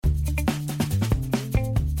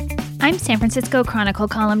I'm San Francisco Chronicle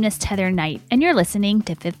columnist Heather Knight, and you're listening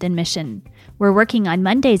to Fifth and Mission. We're working on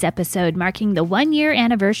Monday's episode marking the one-year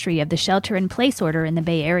anniversary of the shelter-in-place order in the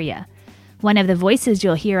Bay Area. One of the voices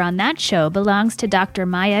you'll hear on that show belongs to Dr.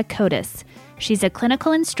 Maya Kodas. She's a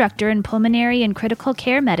clinical instructor in pulmonary and critical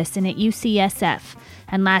care medicine at UCSF,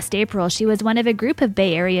 and last April she was one of a group of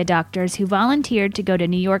Bay Area doctors who volunteered to go to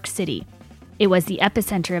New York City. It was the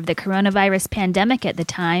epicenter of the coronavirus pandemic at the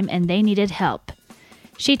time, and they needed help.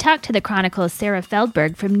 She talked to the Chronicle's Sarah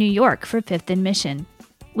Feldberg from New York for Fifth and Mission.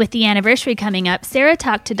 With the anniversary coming up, Sarah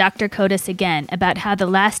talked to Dr. Kodas again about how the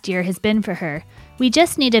last year has been for her. We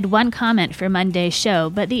just needed one comment for Monday's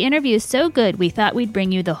show, but the interview's so good we thought we'd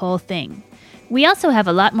bring you the whole thing. We also have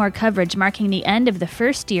a lot more coverage marking the end of the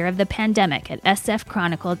first year of the pandemic at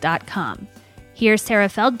sfchronicle.com. Here's Sarah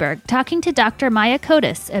Feldberg talking to Dr. Maya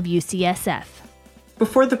Kodas of UCSF.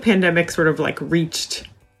 Before the pandemic sort of reached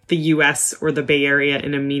the U.S. or the Bay Area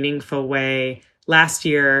in a meaningful way last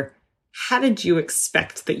year, how did you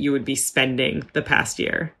expect that you would be spending the past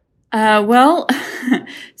year? Well,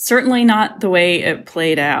 certainly not the way it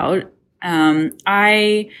played out.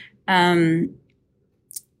 I have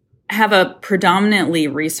a predominantly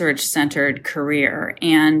research-centered career,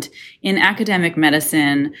 and in academic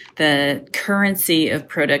medicine, the currency of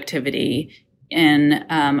productivity in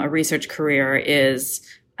a research career is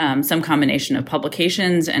some combination of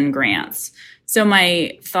publications and grants. So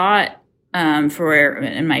my thought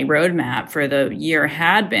in my roadmap for the year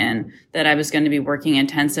had been that I was going to be working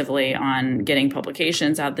intensively on getting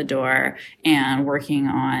publications out the door and working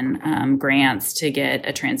on grants to get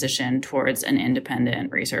a transition towards an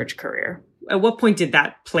independent research career. At what point did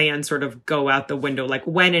that plan sort of go out the window?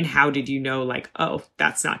 When and how did you know, oh,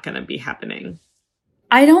 that's not going to be happening?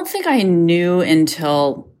 I don't think I knew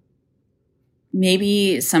until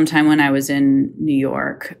maybe sometime when I was in New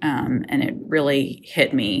York, and it really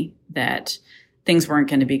hit me that things weren't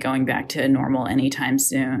going to be going back to normal anytime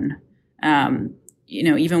soon.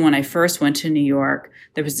 Even when I first went to New York,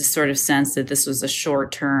 there was this sort of sense that this was a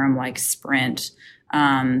short-term sprint,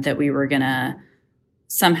 that we were going to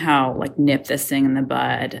somehow nip this thing in the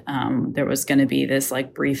bud. There was going to be this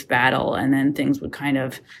brief battle, and then things would kind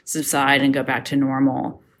of subside and go back to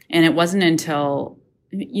normal. And it wasn't until,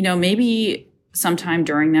 maybe sometime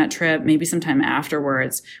during that trip, maybe sometime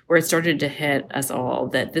afterwards, where it started to hit us all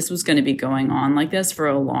that this was going to be going on like this for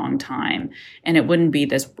a long time. And it wouldn't be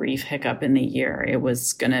this brief hiccup in the year. It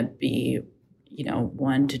was going to be,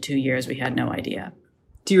 1 to 2 years. We had no idea.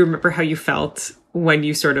 Do you remember how you felt when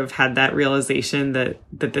you sort of had that realization that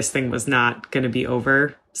this thing was not going to be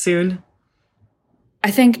over soon?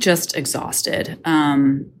 I think just exhausted.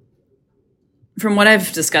 From what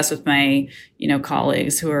I've discussed with my,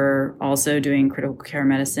 colleagues who are also doing critical care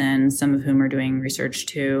medicine, some of whom are doing research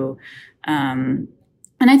too, and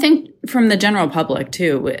I think from the general public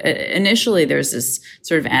too, initially there's this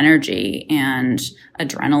sort of energy and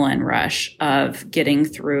adrenaline rush of getting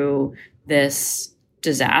through this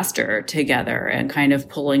disaster together and kind of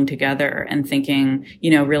pulling together and thinking,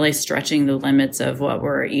 really stretching the limits of what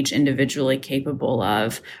we're each individually capable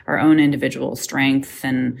of, our own individual strength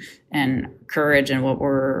and courage and what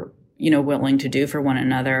we're, willing to do for one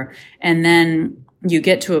another. And then you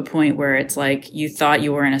get to a point where it's you thought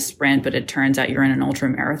you were in a sprint, but it turns out you're in an ultra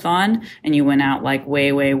marathon and you went out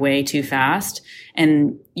way, way, way too fast.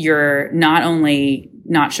 And you're not only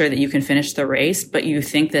not sure that you can finish the race, but you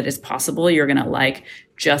think that it's possible you're going to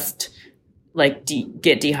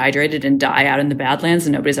get dehydrated and die out in the Badlands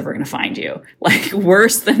and nobody's ever going to find you.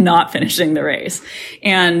 Worse than not finishing the race.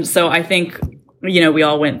 And so I think, we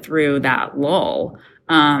all went through that lull,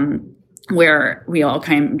 where we all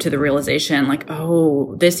came to the realization,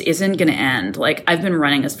 oh, this isn't going to end. I've been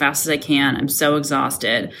running as fast as I can. I'm so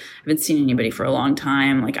exhausted. I haven't seen anybody for a long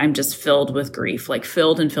time. I'm just filled with grief,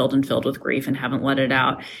 filled and filled and filled with grief and haven't let it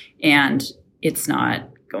out. And it's not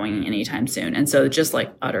going anytime soon. And so just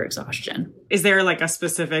utter exhaustion. Is there a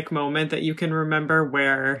specific moment that you can remember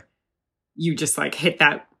where you just hit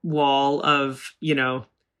that wall of,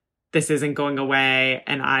 this isn't going away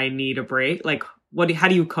and I need a break? How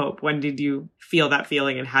do you cope? When did you feel that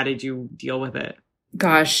feeling and how did you deal with it?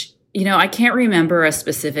 Gosh, I can't remember a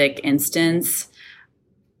specific instance.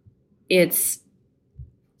 It's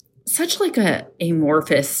such a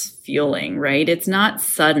amorphous feeling, right? It's not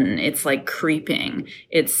sudden. It's creeping.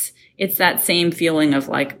 It's that same feeling of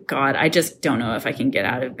God, I just don't know if I can get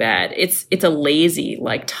out of bed. It's a lazy,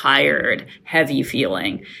 tired, heavy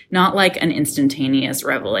feeling, not an instantaneous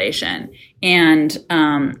revelation. And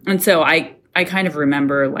so I kind of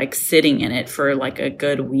remember sitting in it for a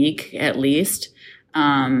good week at least,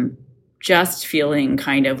 just feeling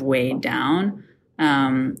kind of weighed down.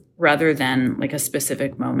 rather than like a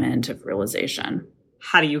specific moment of realization.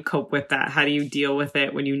 How do you cope with that? How do you deal with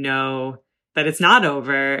it when you know that it's not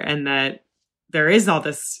over and that there is all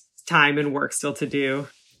this time and work still to do?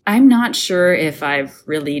 I'm not sure if I've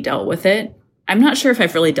really dealt with it. I'm not sure if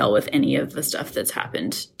I've really dealt with any of the stuff that's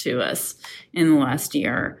happened to us in the last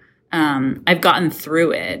year. I've gotten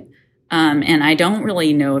through it. And I don't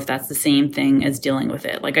really know if that's the same thing as dealing with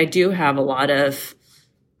it. Like I do have a lot of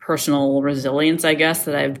personal resilience, I guess,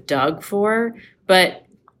 that I've dug for, but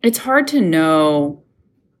it's hard to know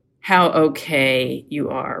how okay you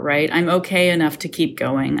are, right? I'm okay enough to keep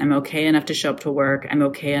going. I'm okay enough to show up to work. I'm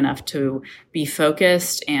okay enough to be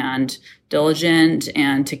focused and diligent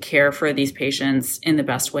and to care for these patients in the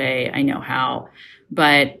best way I know how.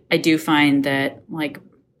 But I do find that like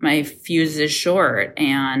my fuse is short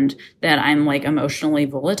and that I'm like emotionally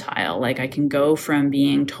volatile. Like I can go from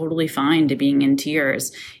being totally fine to being in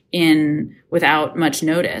tears without much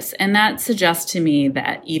notice. And that suggests to me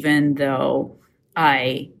that even though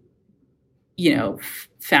I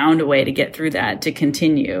found a way to get through that, to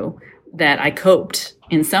continue, that I coped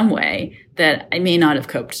in some way that I may not have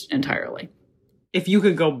coped entirely. If you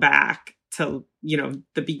could go back to,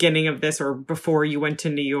 the beginning of this or before you went to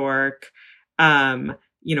New York,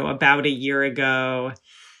 about a year ago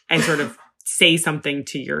and sort of say something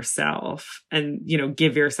to yourself and,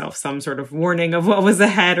 give yourself some sort of warning of what was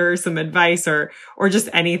ahead or some advice or just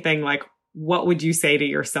anything, like, what would you say to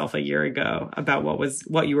yourself a year ago about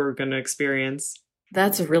what you were going to experience?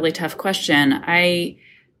 That's a really tough question. I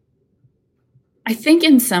think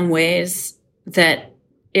in some ways that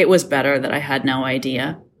it was better that I had no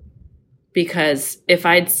idea, because if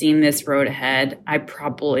I'd seen this road ahead, I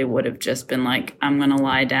probably would have just been like, I'm going to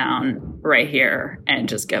lie down right here and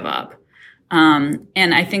just give up. And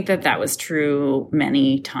I think that was true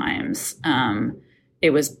many times. It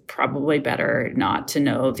was probably better not to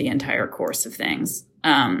know the entire course of things.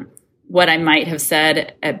 What I might have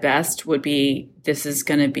said at best would be, this is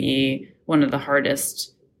going to be one of the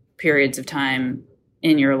hardest periods of time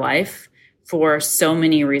in your life for so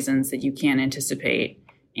many reasons that you can't anticipate.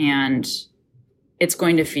 And it's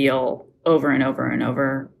going to feel over and over and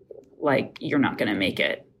over like you're not going to make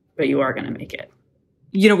it, but you are going to make it.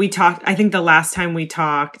 We talked, I think the last time we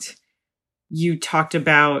talked, you talked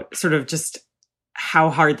about sort of just how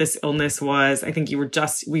hard this illness was. I think you were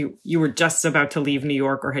just about to leave New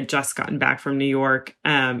York or had just gotten back from New York.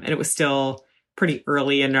 And it was still pretty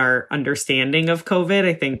early in our understanding of COVID.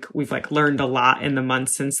 I think we've learned a lot in the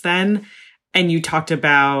months since then. And you talked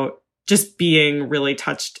about just being really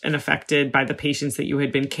touched and affected by the patients that you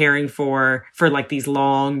had been caring for these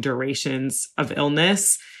long durations of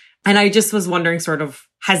illness. And I just was wondering sort of,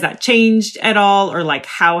 has that changed at all? Or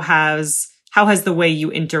how has the way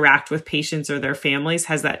you interact with patients or their families,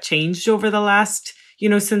 has that changed over the last,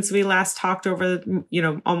 since we last talked over,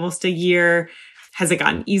 almost a year? Has it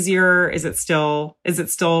gotten easier? Is it still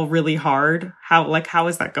really hard? How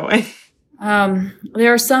is that going?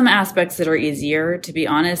 There are some aspects that are easier, to be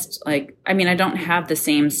honest. I don't have the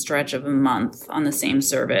same stretch of a month on the same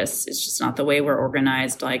service. It's just not the way we're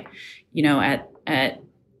organized.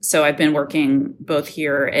 So I've been working both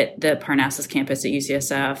here at the Parnassus campus at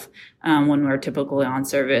UCSF, when we're typically on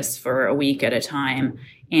service for a week at a time.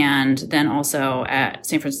 And then also at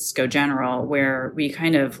San Francisco General, where we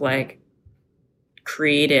kind of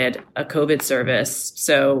created a COVID service.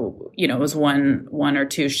 So, it was one or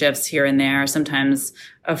two shifts here and there, sometimes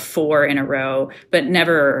 4 in a row, but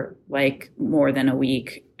never more than a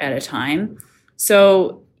week at a time.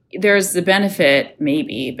 So there's the benefit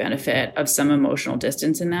of some emotional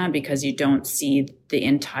distance in that, because you don't see the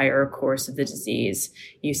entire course of the disease.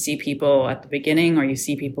 You see people at the beginning or you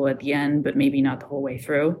see people at the end, but maybe not the whole way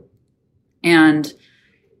through. And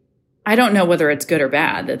I don't know whether it's good or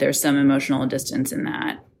bad that there's some emotional distance in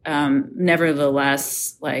that.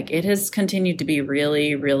 Nevertheless, it has continued to be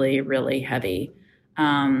really, really, really heavy.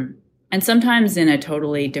 And sometimes in a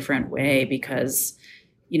totally different way, because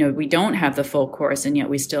we don't have the full course, and yet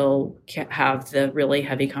we still have the really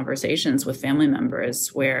heavy conversations with family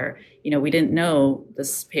members where, we didn't know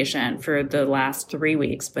this patient for the last 3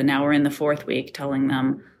 weeks, but now we're in the 4th week telling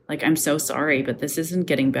them, I'm so sorry, but this isn't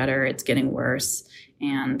getting better. It's getting worse.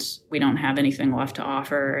 And we don't have anything left to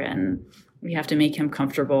offer. And we have to make him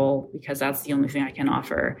comfortable because that's the only thing I can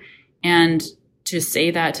offer. And to say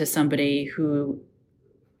that to somebody who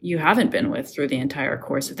you haven't been with through the entire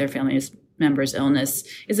course of their family member's illness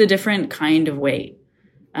is a different kind of weight.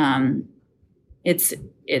 It's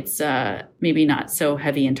maybe not so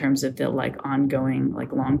heavy in terms of the ongoing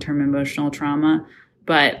long-term emotional trauma,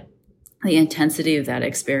 but the intensity of that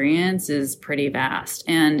experience is pretty vast.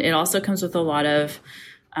 And it also comes with a lot of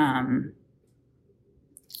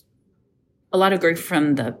grief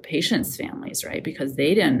from the patients' families, right? Because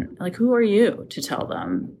they didn't, like, who are you to tell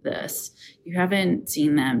them this? You haven't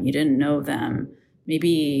seen them. You didn't know them.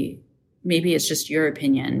 Maybe it's just your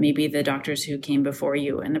opinion. Maybe the doctors who came before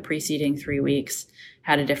you in the preceding 3 weeks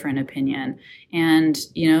had a different opinion. And,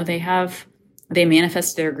 they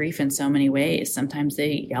manifest their grief in so many ways. Sometimes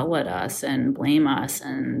they yell at us and blame us,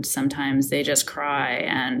 and sometimes they just cry,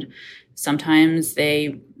 and sometimes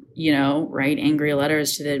they, write angry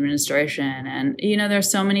letters to the administration. And, there's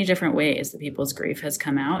so many different ways that people's grief has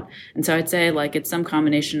come out. And so I'd say, like, it's some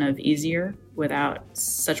combination of easier without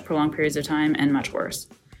such prolonged periods of time and much worse.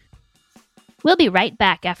 We'll be right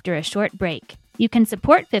back after a short break. You can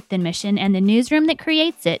support Fifth and Mission and the newsroom that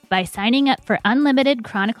creates it by signing up for unlimited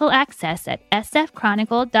Chronicle access at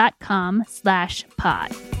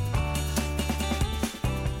sfchronicle.com/pod.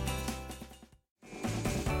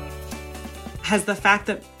 Has the fact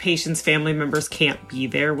that patients' family members can't be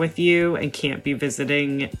there with you and can't be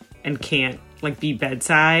visiting and can't be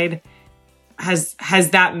bedside, has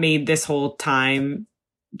that made this whole time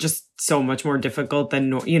just so much more difficult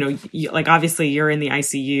than, obviously you're in the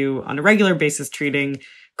ICU on a regular basis treating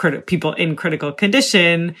people in critical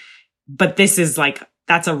condition, but this is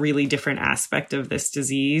that's a really different aspect of this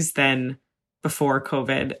disease than before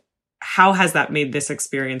COVID. How has that made this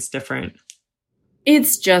experience different?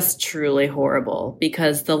 It's just truly horrible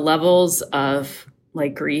because the levels of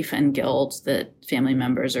grief and guilt that family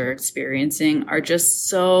members are experiencing are just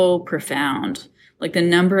so profound. Like the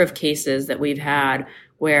number of cases that we've had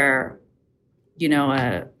where,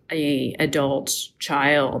 a adult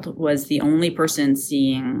child was the only person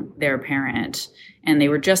seeing their parent, and they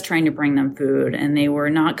were just trying to bring them food, and they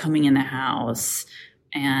were not coming in the house,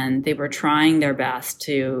 and they were trying their best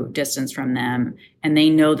to distance from them, and they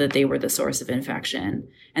know that they were the source of infection.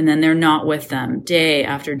 And then they're not with them day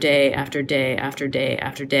after day after day after day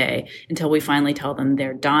after day until we finally tell them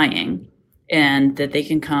they're dying and that they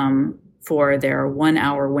can come for their 1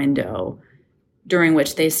 hour window during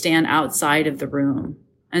which they stand outside of the room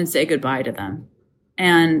and say goodbye to them.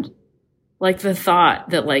 And the thought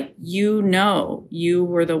that you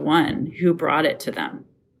were the one who brought it to them.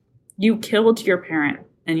 You killed your parent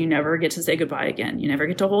and you never get to say goodbye again. You never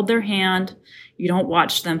get to hold their hand. You don't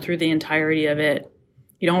watch them through the entirety of it.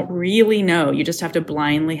 You don't really know. You just have to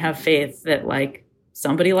blindly have faith that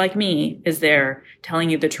somebody like me is there telling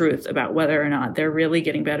you the truth about whether or not they're really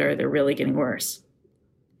getting better, they're really getting worse.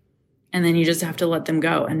 And then you just have to let them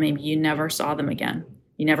go. And maybe you never saw them again.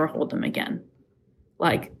 You never hold them again.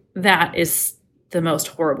 That is the most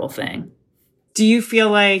horrible thing. Do you feel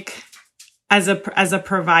like as a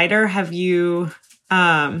provider, have you,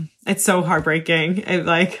 it's so heartbreaking.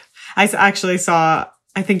 I actually saw,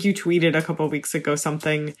 I think you tweeted a couple of weeks ago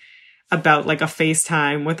something about a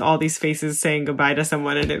FaceTime with all these faces saying goodbye to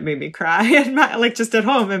someone, and it made me cry and just at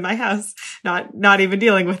home in my house, not even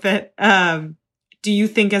dealing with it. Do you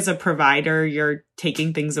think as a provider, you're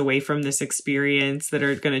taking things away from this experience that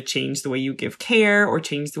are going to change the way you give care or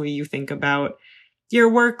change the way you think about your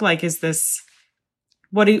work? Is this,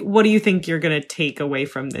 what do you think you're going to take away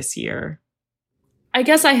from this year? I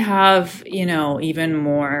guess I have, even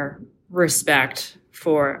more respect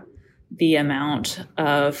for the amount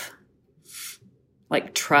of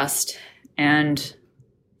trust and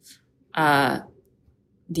the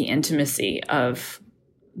intimacy of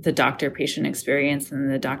the doctor-patient experience and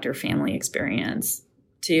the doctor-family experience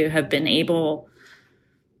to have been able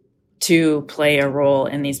to play a role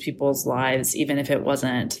in these people's lives, even if it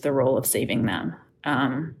wasn't the role of saving them.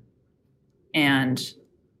 And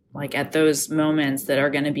at those moments that are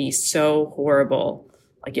going to be so horrible,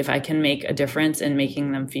 if I can make a difference in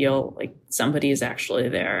making them feel like somebody is actually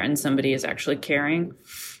there and somebody is actually caring,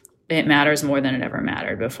 it matters more than it ever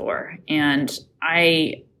mattered before. And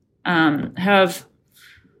I have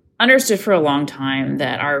understood for a long time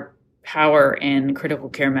that our power in critical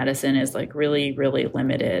care medicine is really, really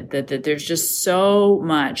limited, that there's just so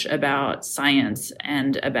much about science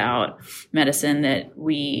and about medicine that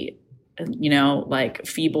we,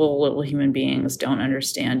 feeble little human beings don't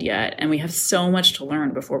understand yet. And we have so much to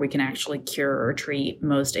learn before we can actually cure or treat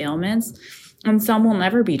most ailments. And some will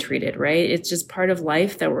never be treated, right? It's just part of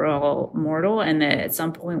life that we're all mortal and that at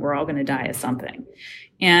some point we're all going to die of something.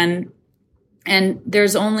 And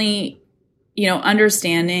there's only,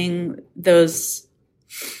 understanding those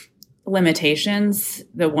limitations.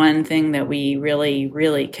 The one thing that we really,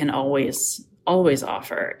 really can always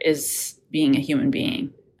offer is being a human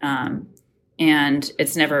being. And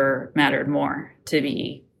it's never mattered more to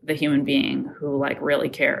be the human being who like really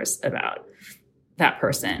cares about that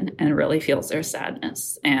person and really feels their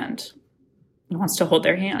sadness and wants to hold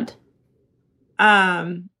their hand.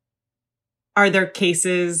 Are there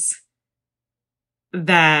cases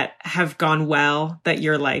that have gone well that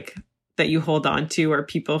you're like, that you hold on to, or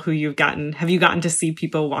people who have you gotten to see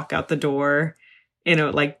people walk out the door,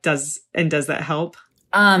 like does that help?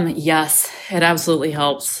 Yes, it absolutely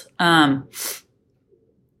helps.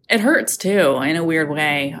 It hurts too, in a weird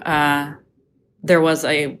way. There was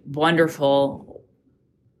a wonderful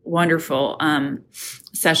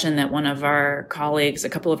session that a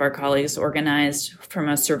couple of our colleagues organized from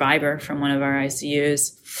a survivor from one of our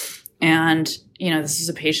ICUs. And, this is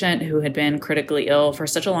a patient who had been critically ill for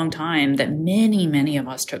such a long time that many, many of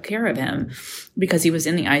us took care of him because he was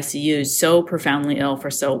in the ICU so profoundly ill for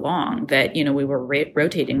so long that, we were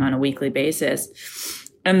rotating on a weekly basis.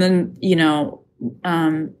 And then,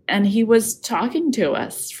 and he was talking to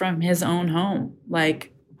us from his own home,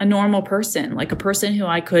 like a normal person, like a person who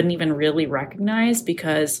I couldn't even really recognize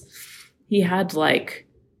because he had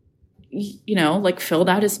filled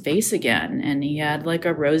out his face again, and he had like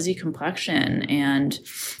a rosy complexion, and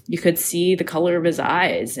you could see the color of his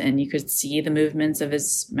eyes, and you could see the movements of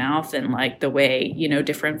his mouth and like the way,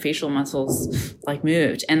 different facial muscles like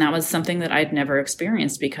moved. And that was something that I'd never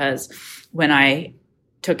experienced because when I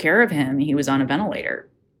took care of him, he was on a ventilator.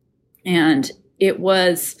 And it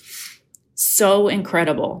was so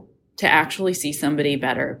incredible to actually see somebody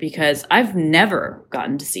better because I've never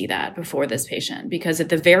gotten to see that before this patient, because at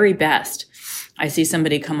the very best, I see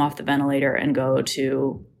somebody come off the ventilator and go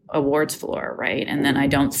to a wards floor, right? And then I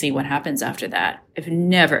don't see what happens after that. I've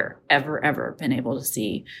never, ever, ever been able to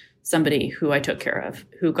see somebody who I took care of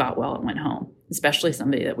who got well and went home, especially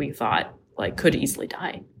somebody that we thought like could easily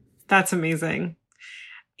die. That's amazing.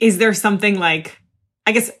 Is there something like,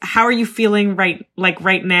 I guess, how are you feeling right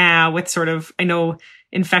now with sort of, I know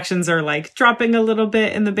infections are like dropping a little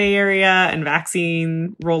bit in the Bay Area and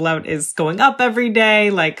vaccine rollout is going up every day.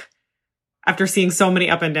 Like after seeing so many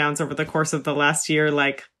up and downs over the course of the last year,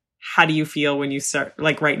 like how do you feel when you start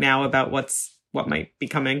like right now about what might be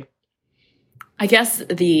coming? I guess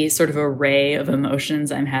the sort of array of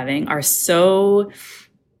emotions I'm having are so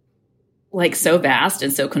vast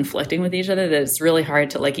and so conflicting with each other that it's really hard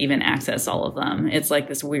to like even access all of them. It's like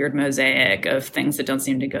this weird mosaic of things that don't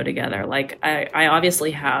seem to go together. Like I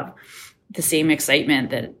obviously have the same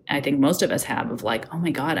excitement that I think most of us have of like, oh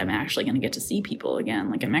my God, I'm actually going to get to see people again.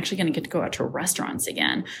 Like I'm actually going to get to go out to restaurants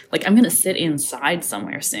again. Like I'm going to sit inside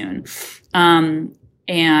somewhere soon. And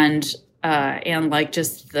like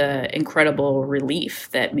just the incredible relief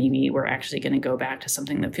that maybe we're actually going to go back to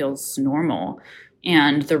something that feels normal.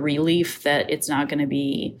 And the relief that it's not going to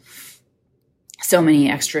be so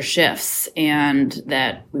many extra shifts and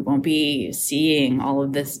that we won't be seeing all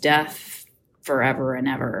of this death forever and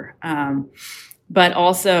ever. But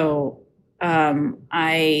also,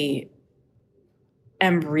 I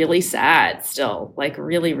am really sad still, like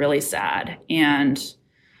really, really sad. And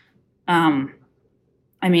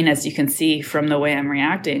I mean, as you can see from the way I'm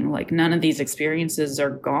reacting, like none of these experiences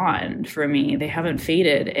are gone for me. They haven't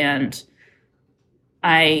faded. And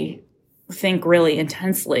I think really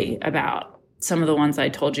intensely about some of the ones I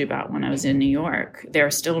told you about when I was in New York. They're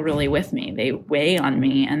still really with me. They weigh on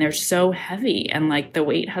me and they're so heavy and like the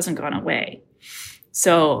weight hasn't gone away.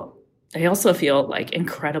 So I also feel like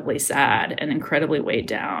incredibly sad and incredibly weighed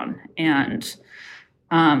down. And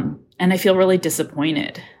I feel really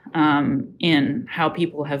disappointed in how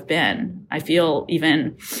people have been. I feel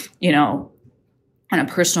even, on a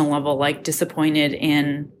personal level, like disappointed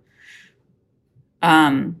in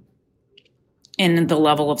the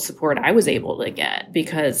level of support I was able to get,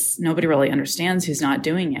 because nobody really understands who's not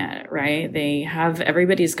doing it, right?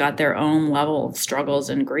 Everybody's got their own level of struggles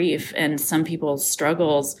and grief. And some people's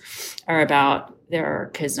struggles are about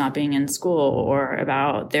their kids not being in school or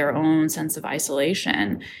about their own sense of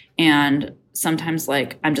isolation. And sometimes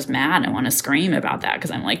like, I'm just mad. I want to scream about that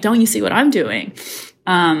because I'm like, don't you see what I'm doing?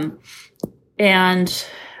 And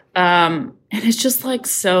it's just like,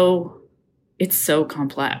 it's so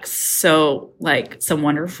complex. So like some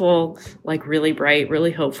wonderful, like really bright,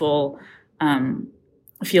 really hopeful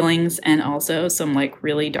feelings, and also some like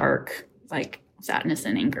really dark, like sadness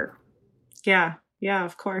and anger. Yeah. Yeah,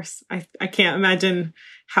 of course. I can't imagine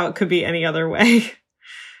how it could be any other way.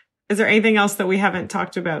 Is there anything else that we haven't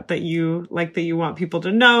talked about that you want people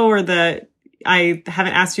to know, or that I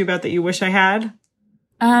haven't asked you about that you wish I had?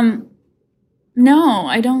 No,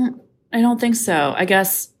 I don't think so. I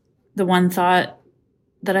guess the one thought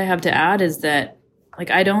that I have to add is that,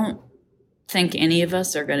 like, I don't think any of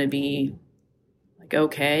us are going to be, like,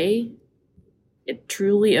 okay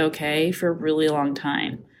truly okay for a really long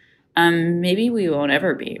time. Maybe we won't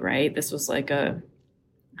ever be, right? This was like a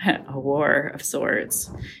war of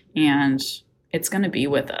sorts, and it's going to be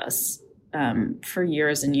with us for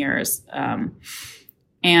years and years.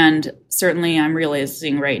 And certainly I'm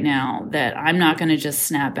realizing right now that I'm not going to just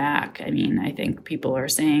snap back. I mean, I think people are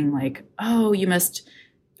saying like, oh,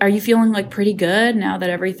 are you feeling like pretty good now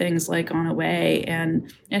that everything's like gone away?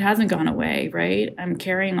 And it hasn't gone away, right? I'm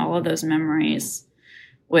carrying all of those memories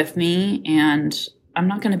with me, and I'm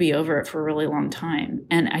not going to be over it for a really long time.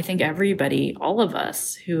 And I think everybody, all of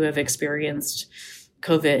us who have experienced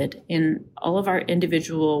COVID in all of our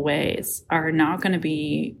individual ways, are not going to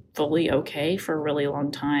be fully okay for a really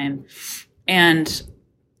long time. And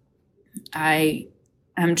I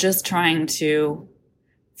am just trying to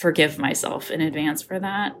forgive myself in advance for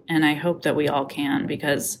that. And I hope that we all can,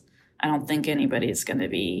 because I don't think anybody's going to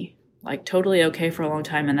be like totally okay for a long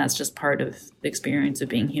time. And that's just part of the experience of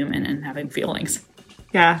being human and having feelings.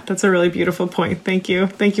 Yeah, that's a really beautiful point. Thank you.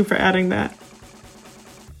 Thank you for adding that.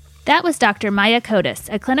 That was Dr. Maya Kotis,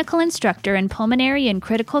 a clinical instructor in pulmonary and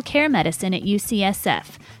critical care medicine at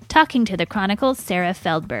UCSF, talking to the Chronicle's Sarah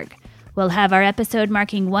Feldberg. We'll have our episode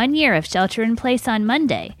marking 1 year of Shelter in Place on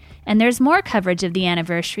Monday, and there's more coverage of the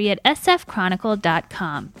anniversary at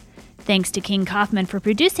sfchronicle.com. Thanks to King Kaufman for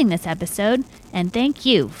producing this episode, and thank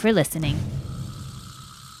you for listening.